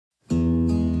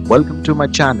welcome to my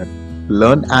channel,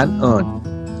 Learn and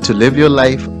Earn, to live your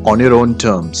life on your own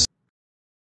terms.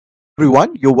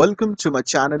 Everyone, you're welcome to my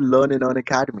channel, Learn and Earn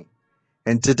Academy.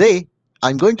 And today,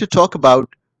 I'm going to talk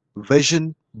about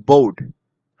vision board,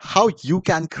 how you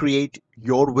can create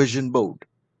your vision board.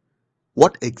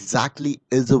 What exactly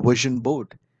is a vision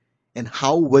board and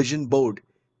how vision board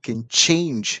can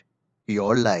change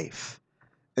your life.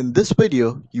 In this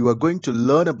video, you are going to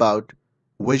learn about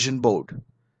vision board.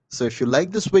 So if you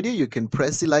like this video, you can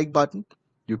press the like button,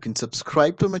 you can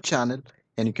subscribe to my channel,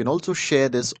 and you can also share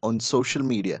this on social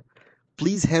media.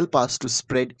 Please help us to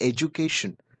spread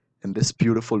education in this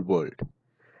beautiful world.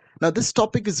 Now, this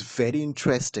topic is very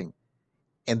interesting,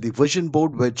 and the vision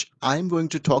board which I'm going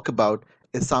to talk about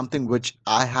is something which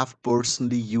I have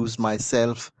personally used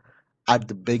myself at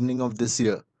the beginning of this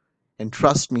year. And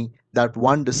trust me, that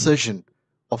one decision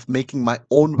of making my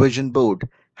own vision board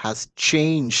has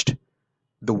changed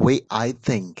the way I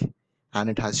think, and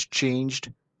it has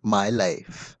changed my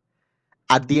life.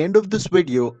 At the end of this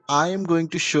video, I am going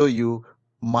to show you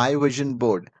my vision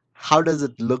board. How does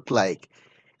it look like?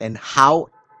 And how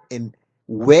and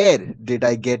where did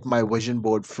I get my vision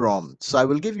board from? So I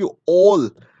will give you all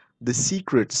the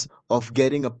secrets of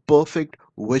getting a perfect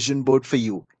vision board for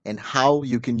you and how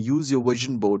you can use your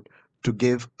vision board to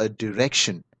give a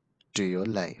direction to your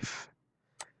life.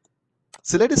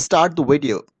 So let us start the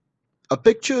video. A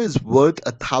picture is worth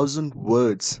 1,000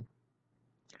 words.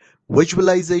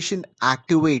 Visualization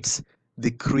activates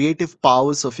the creative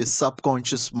powers of your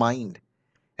subconscious mind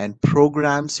and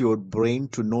programs your brain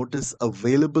to notice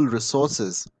available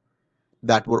resources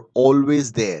that were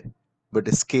always there but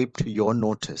escaped your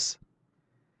notice.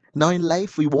 Now, in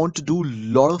life, we want to do a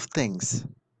lot of things,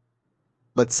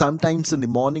 but sometimes in the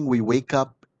morning we wake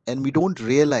up and we don't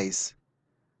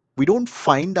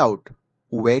find out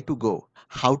where to go,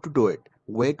 how to do it,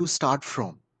 where to start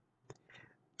from.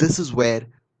 This is where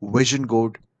vision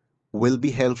board will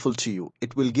be helpful to you.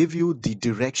 It will give you the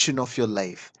direction of your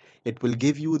life. It will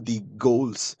give you the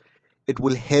goals. It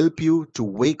will help you to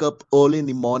wake up early in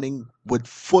the morning with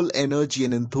full energy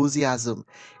and enthusiasm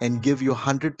and give you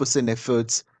 100%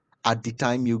 efforts at the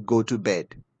time you go to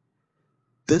bed.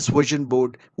 This vision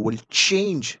board will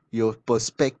change your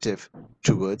perspective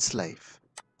towards life.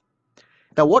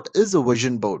 Now, what is a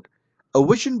vision board? A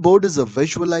vision board is a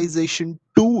visualization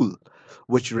tool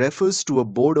which refers to a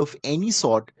board of any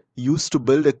sort used to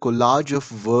build a collage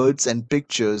of words and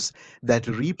pictures that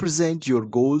represent your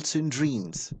goals and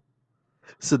dreams.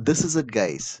 So, this is it,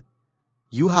 guys.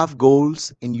 You have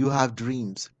goals and you have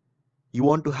dreams. You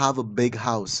want to have a big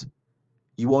house.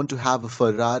 You want to have a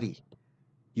Ferrari.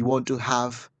 You want to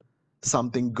have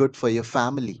something good for your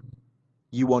family.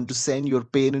 You want to send your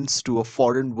parents to a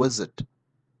foreign visit.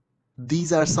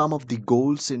 These are some of the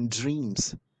goals and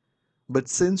dreams. But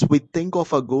since we think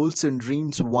of our goals and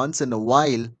dreams once in a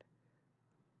while,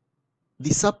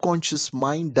 the subconscious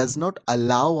mind does not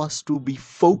allow us to be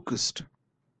focused.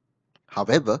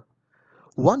 However,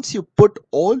 once you put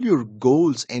all your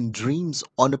goals and dreams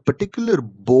on a particular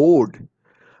board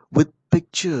with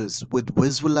pictures, with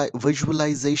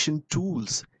visualization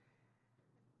tools,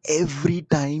 every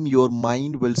time your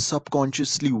mind will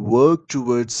subconsciously work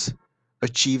towards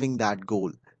achieving that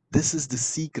goal. This is the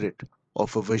secret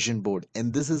of a vision board,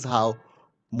 and this is how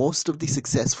most of the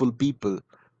successful people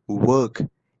work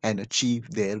and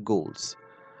achieve their goals.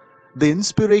 The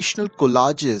inspirational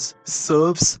collages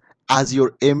serves as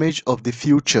your image of the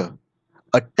future,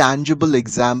 a tangible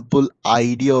example,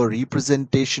 idea, or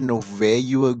representation of where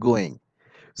you are going.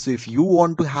 So if you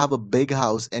want to have a big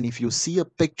house and if you see a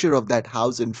picture of that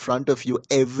house in front of you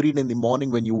every day in the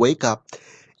morning when you wake up,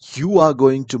 you are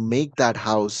going to make that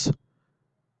house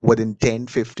within 10,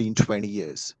 15, 20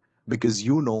 years because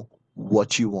you know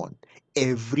what you want.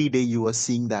 Every day you are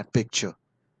seeing that picture,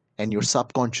 and your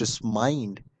subconscious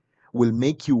mind will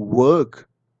make you work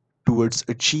towards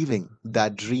achieving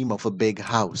that dream of a big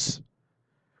house.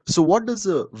 So, what does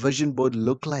a vision board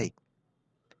look like?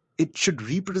 It should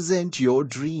represent your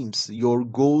dreams, your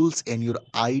goals, and your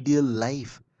ideal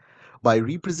life. By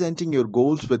representing your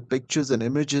goals with pictures and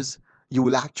images, you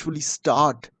will actually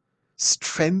start,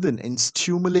 strengthen, and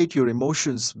stimulate your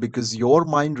emotions because your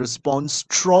mind responds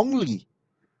strongly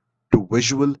to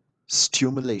visual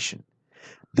stimulation.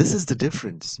 This is the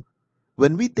difference.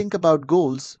 When we think about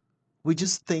goals, we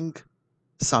just think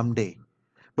someday.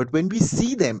 But when we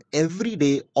see them every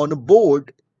day on a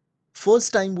board,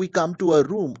 first time we come to our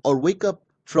room or wake up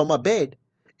from our bed,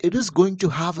 it is going to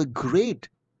have a great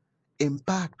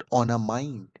impact on our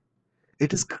mind.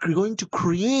 It is going to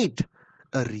create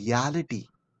a reality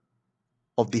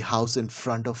of the house in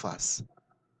front of us.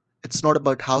 It's not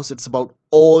about house, it's about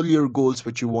all your goals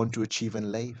which you want to achieve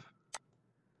in life.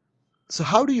 So,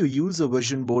 how do you use a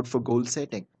vision board for goal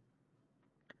setting?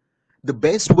 The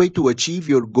best way to achieve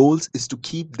your goals is to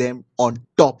keep them on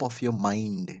top of your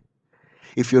mind.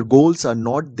 If your goals are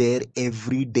not there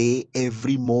every day,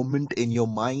 every moment in your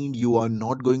mind, you are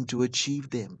not going to achieve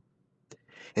them.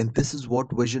 And this is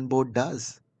what vision board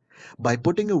does. By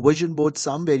putting a vision board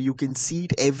somewhere, you can see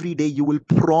it every day. You will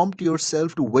prompt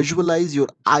yourself to visualize your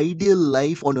ideal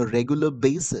life on a regular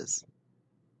basis.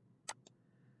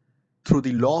 Through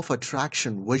the law of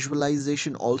attraction,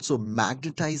 visualization also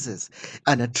magnetizes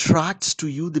and attracts to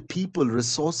you the people,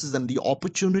 resources, and the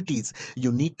opportunities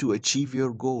you need to achieve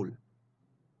your goal.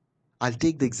 I'll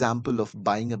take the example of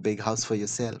buying a big house for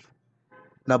yourself.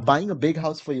 Now, buying a big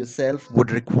house for yourself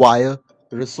would require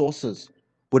resources,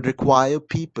 would require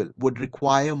people, would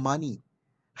require money.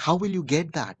 How will you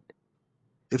get that?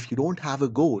 If you don't have a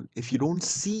goal, if you don't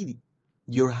see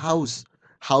your house,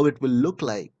 how it will look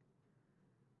like,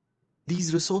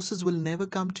 these resources will never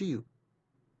come to you.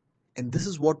 And this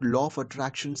is what law of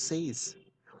attraction says.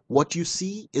 What you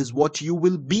see is what you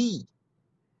will be.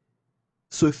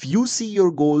 So if you see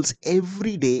your goals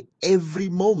every day, every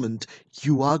moment,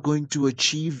 you are going to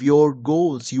achieve your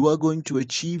goals. You are going to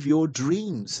achieve your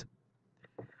dreams.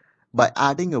 By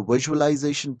adding a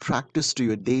visualization practice to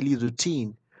your daily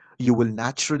routine, you will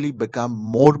naturally become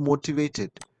more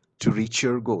motivated to reach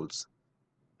your goals.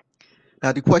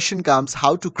 Now, the question comes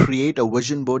how to create a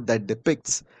vision board that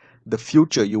depicts the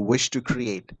future you wish to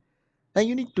create. Now,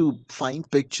 you need to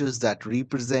find pictures that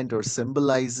represent or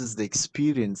symbolizes the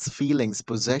experience, feelings,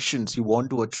 possessions you want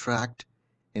to attract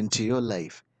into your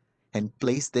life and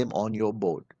place them on your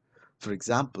board. For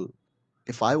example,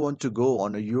 if I want to go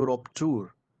on a Europe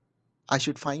tour, I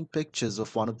should find pictures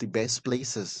of one of the best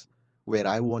places where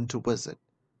I want to visit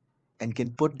and can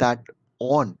put that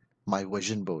on my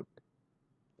vision board.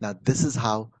 Now, this is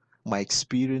how my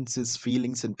experiences,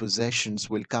 feelings, and possessions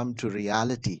will come to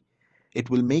reality. It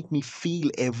will make me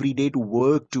feel every day to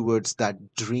work towards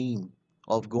that dream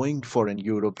of going for an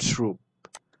Europe trip.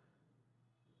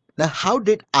 Now, how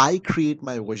did I create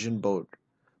my vision board?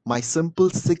 My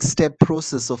simple 6 step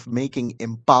process of making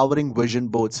empowering vision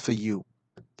boards for you.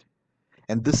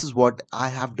 And this is what I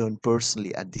have done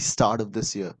personally at the start of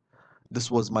this year. This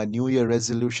was my New Year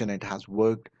resolution. It has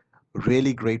worked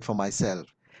really great for myself.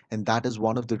 And that is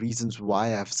one of the reasons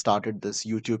why I've started this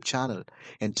YouTube channel.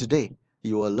 And today,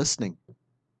 you are listening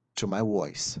to my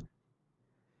voice.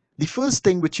 The first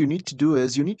thing which you need to do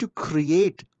is you need to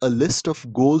create a list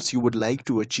of goals you would like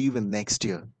to achieve in next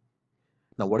year.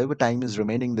 Now, whatever time is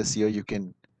remaining this year, you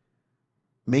can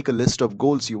make a list of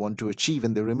goals you want to achieve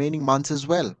in the remaining months as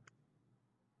well.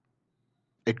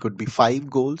 It could be 5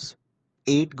 goals,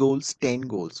 8 goals, 10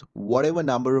 goals, whatever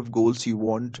number of goals you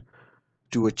want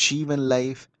to achieve in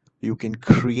life, you can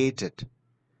create it.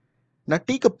 Now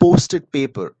take a post-it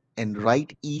paper and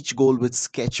write each goal with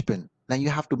sketch pen. Now you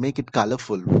have to make it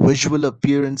colorful. Visual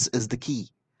appearance is the key.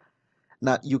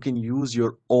 Now you can use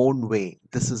your own way.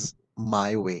 This is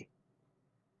my way.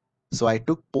 So I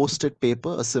took post-it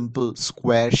paper, a simple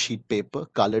square sheet paper,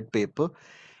 colored paper,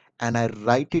 and I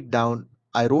write it down.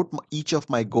 I wrote each of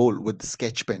my goal with the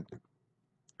sketch pen.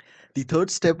 The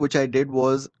third step which I did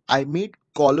was I made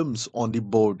columns on the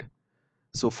board.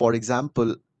 So for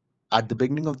example, at the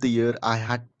beginning of the year, I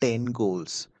had 10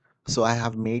 goals. So I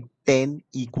have made 10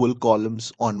 equal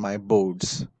columns on my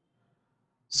boards.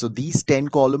 So these 10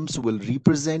 columns will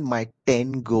represent my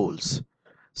 10 goals.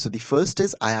 So the first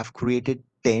is I have created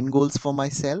 10 goals for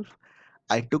myself.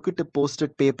 I took it to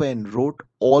post-it paper and wrote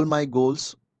all my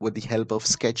goals with the help of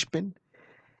sketch pen.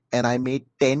 And I made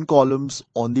 10 columns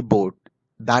on the board.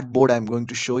 That board I'm going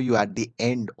to show you at the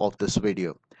end of this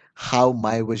video, how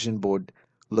my vision board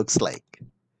looks like.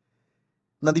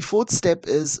 Now, the fourth step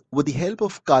is with the help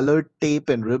of colored tape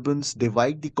and ribbons,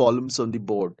 divide the columns on the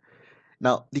board.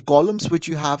 Now, the columns which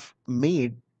you have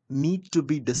made need to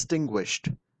be distinguished.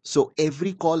 So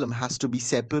every column has to be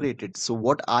separated. So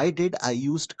what I did, I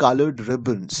used colored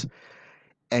ribbons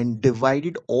and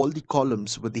divided all the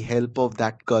columns with the help of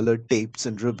that colored tapes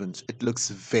and ribbons. It looks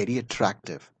very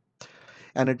attractive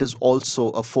and it is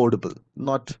also affordable.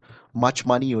 Not much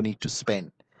money you need to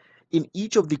spend. In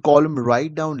each of the column,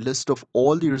 write down list of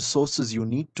all the resources you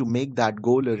need to make that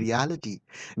goal a reality.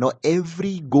 Now,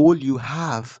 every goal you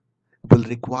have will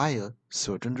require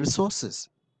certain resources.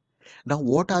 Now,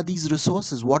 what are these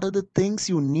resources? What are the things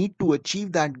you need to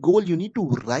achieve that goal? You need to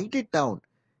write it down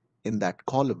in that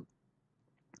column.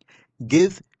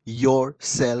 Give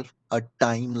yourself a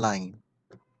timeline.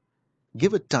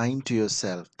 Give a time to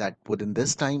yourself that within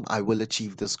this time I will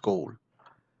achieve this goal.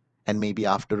 And maybe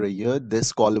after a year,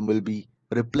 this column will be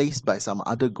replaced by some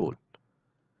other goal.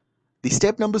 The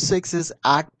step number 6 is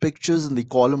add pictures in the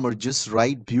column or just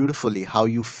write beautifully how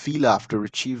you feel after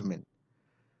achievement.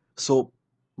 So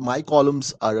my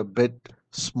columns are a bit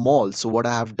small. So what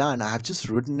I have done, I have just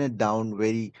written it down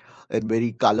in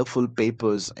very colorful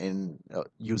papers and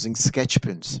using sketch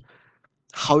pens,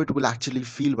 how it will actually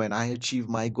feel when I achieve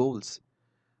my goals.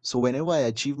 So whenever I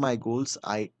achieve my goals,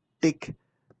 I tick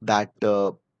that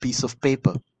piece of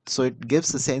paper. So it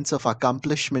gives a sense of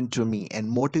accomplishment to me and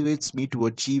motivates me to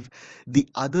achieve the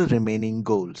other remaining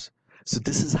goals. So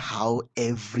this is how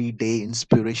everyday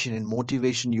inspiration and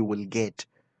motivation you will get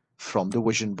from the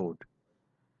vision board.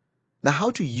 Now,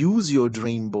 how to use your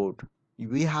dream board?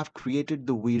 We have created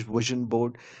the vision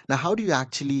board. Now, how do you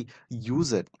actually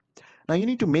use it? Now, you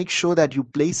need to make sure that you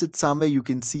place it somewhere you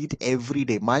can see it every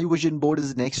day. My vision board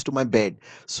is next to my bed.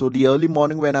 So, the early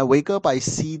morning when I wake up, I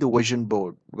see the vision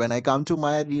board. When I come to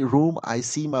my room, I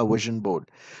see my vision board.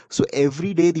 So,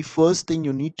 every day, the first thing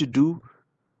you need to do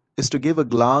is to give a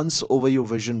glance over your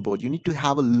vision board. You need to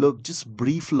have a look, just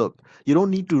brief look. You don't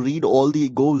need to read all the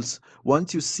goals.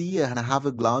 Once you see and have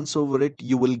a glance over it,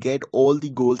 you will get all the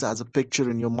goals as a picture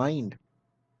in your mind.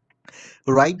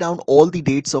 Write down all the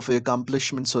dates of your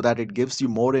accomplishments so that it gives you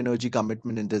more energy,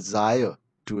 commitment, and desire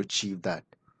to achieve that.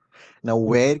 Now,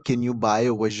 where can you buy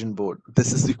a vision board?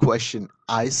 This is the question.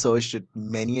 I searched it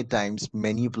many a times,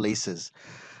 many places,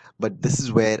 but this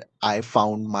is where I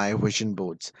found my vision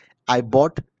boards. I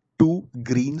bought two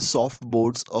green soft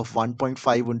boards of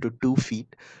 1.5 into 2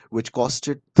 feet, which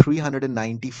costed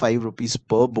 395 rupees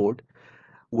per board,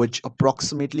 which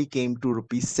approximately came to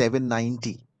rupees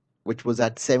 790, which was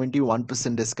at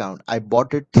 71% discount. I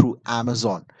bought it through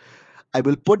Amazon. I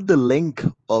will put the link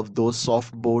of those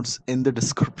soft boards in the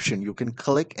description. You can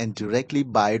click and directly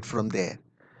buy it from there.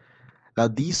 Now,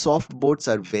 these soft boards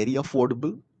are very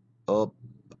affordable. Uh,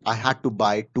 I had to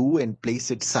buy two and place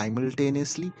it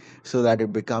simultaneously so that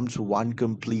it becomes one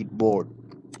complete board.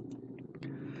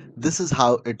 This is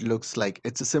how it looks like.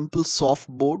 It's a simple soft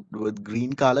board with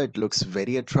green color. It looks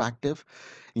very attractive.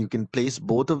 You can place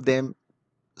both of them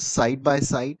side by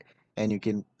side and you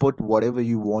can put whatever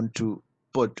you want to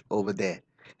put over there.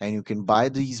 And you can buy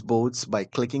these boards by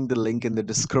clicking the link in the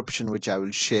description, which I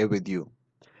will share with you.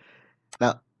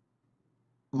 Now,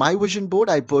 my vision board,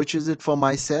 I purchased it for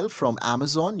myself from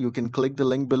Amazon. You can click the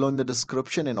link below in the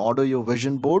description and order your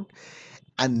vision board.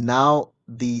 And now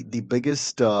the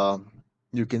biggest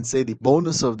you can say the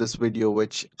bonus of this video,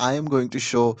 which I am going to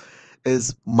show,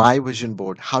 is my vision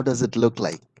board. How does it look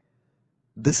like?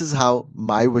 This is how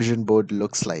my vision board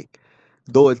looks like.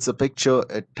 Though it's a picture,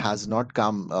 it has not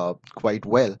come quite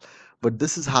well, but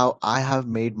this is how I have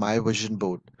made my vision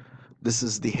board. This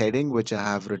is the heading which I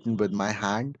have written with my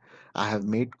hand. I have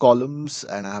made columns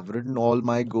and I have written all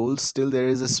my goals. Still, there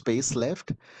is a space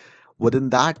left. Within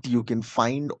that, you can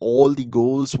find all the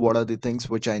goals. What are the things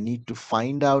which I need to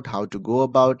find out, how to go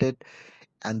about it.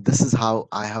 And this is how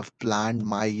I have planned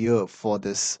my year for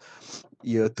this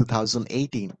year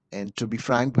 2018. And to be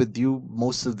frank with you,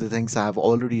 most of the things I have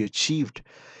already achieved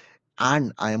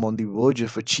and I am on the verge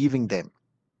of achieving them.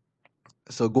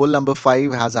 So goal number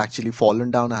 5 has actually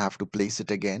fallen down. I have to place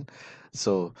it again.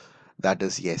 So that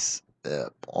is yes,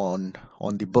 on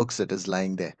the books it is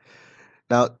lying there.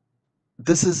 Now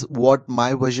this is what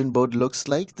my vision board looks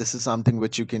like. This is something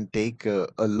which you can take a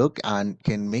look and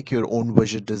can make your own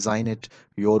vision, design it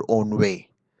your own way.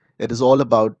 It is all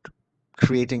about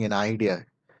creating an idea,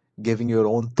 giving your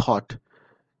own thought,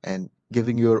 and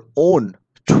giving your own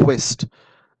twist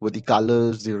with the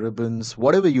colors, the ribbons,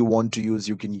 whatever you want to use,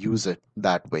 you can use it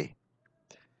that way.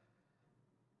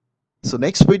 So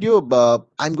next video,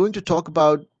 I'm going to talk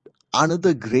about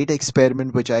another great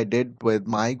experiment which I did with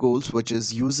my goals, which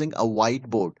is using a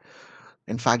whiteboard.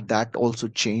 In fact, that also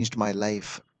changed my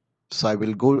life. So I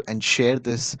will go and share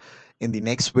this in the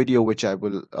next video, which I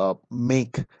will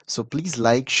make. So please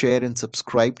like, share, and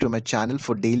subscribe to my channel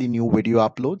for daily new video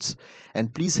uploads.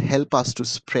 And please help us to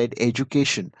spread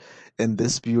education in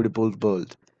this beautiful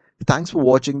world. Thanks for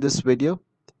watching this video.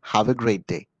 Have a great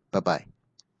day. Bye-bye.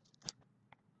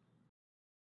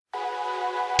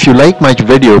 If you like my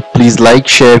video, please like,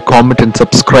 share, comment, and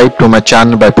subscribe to my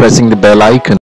channel by pressing the bell icon.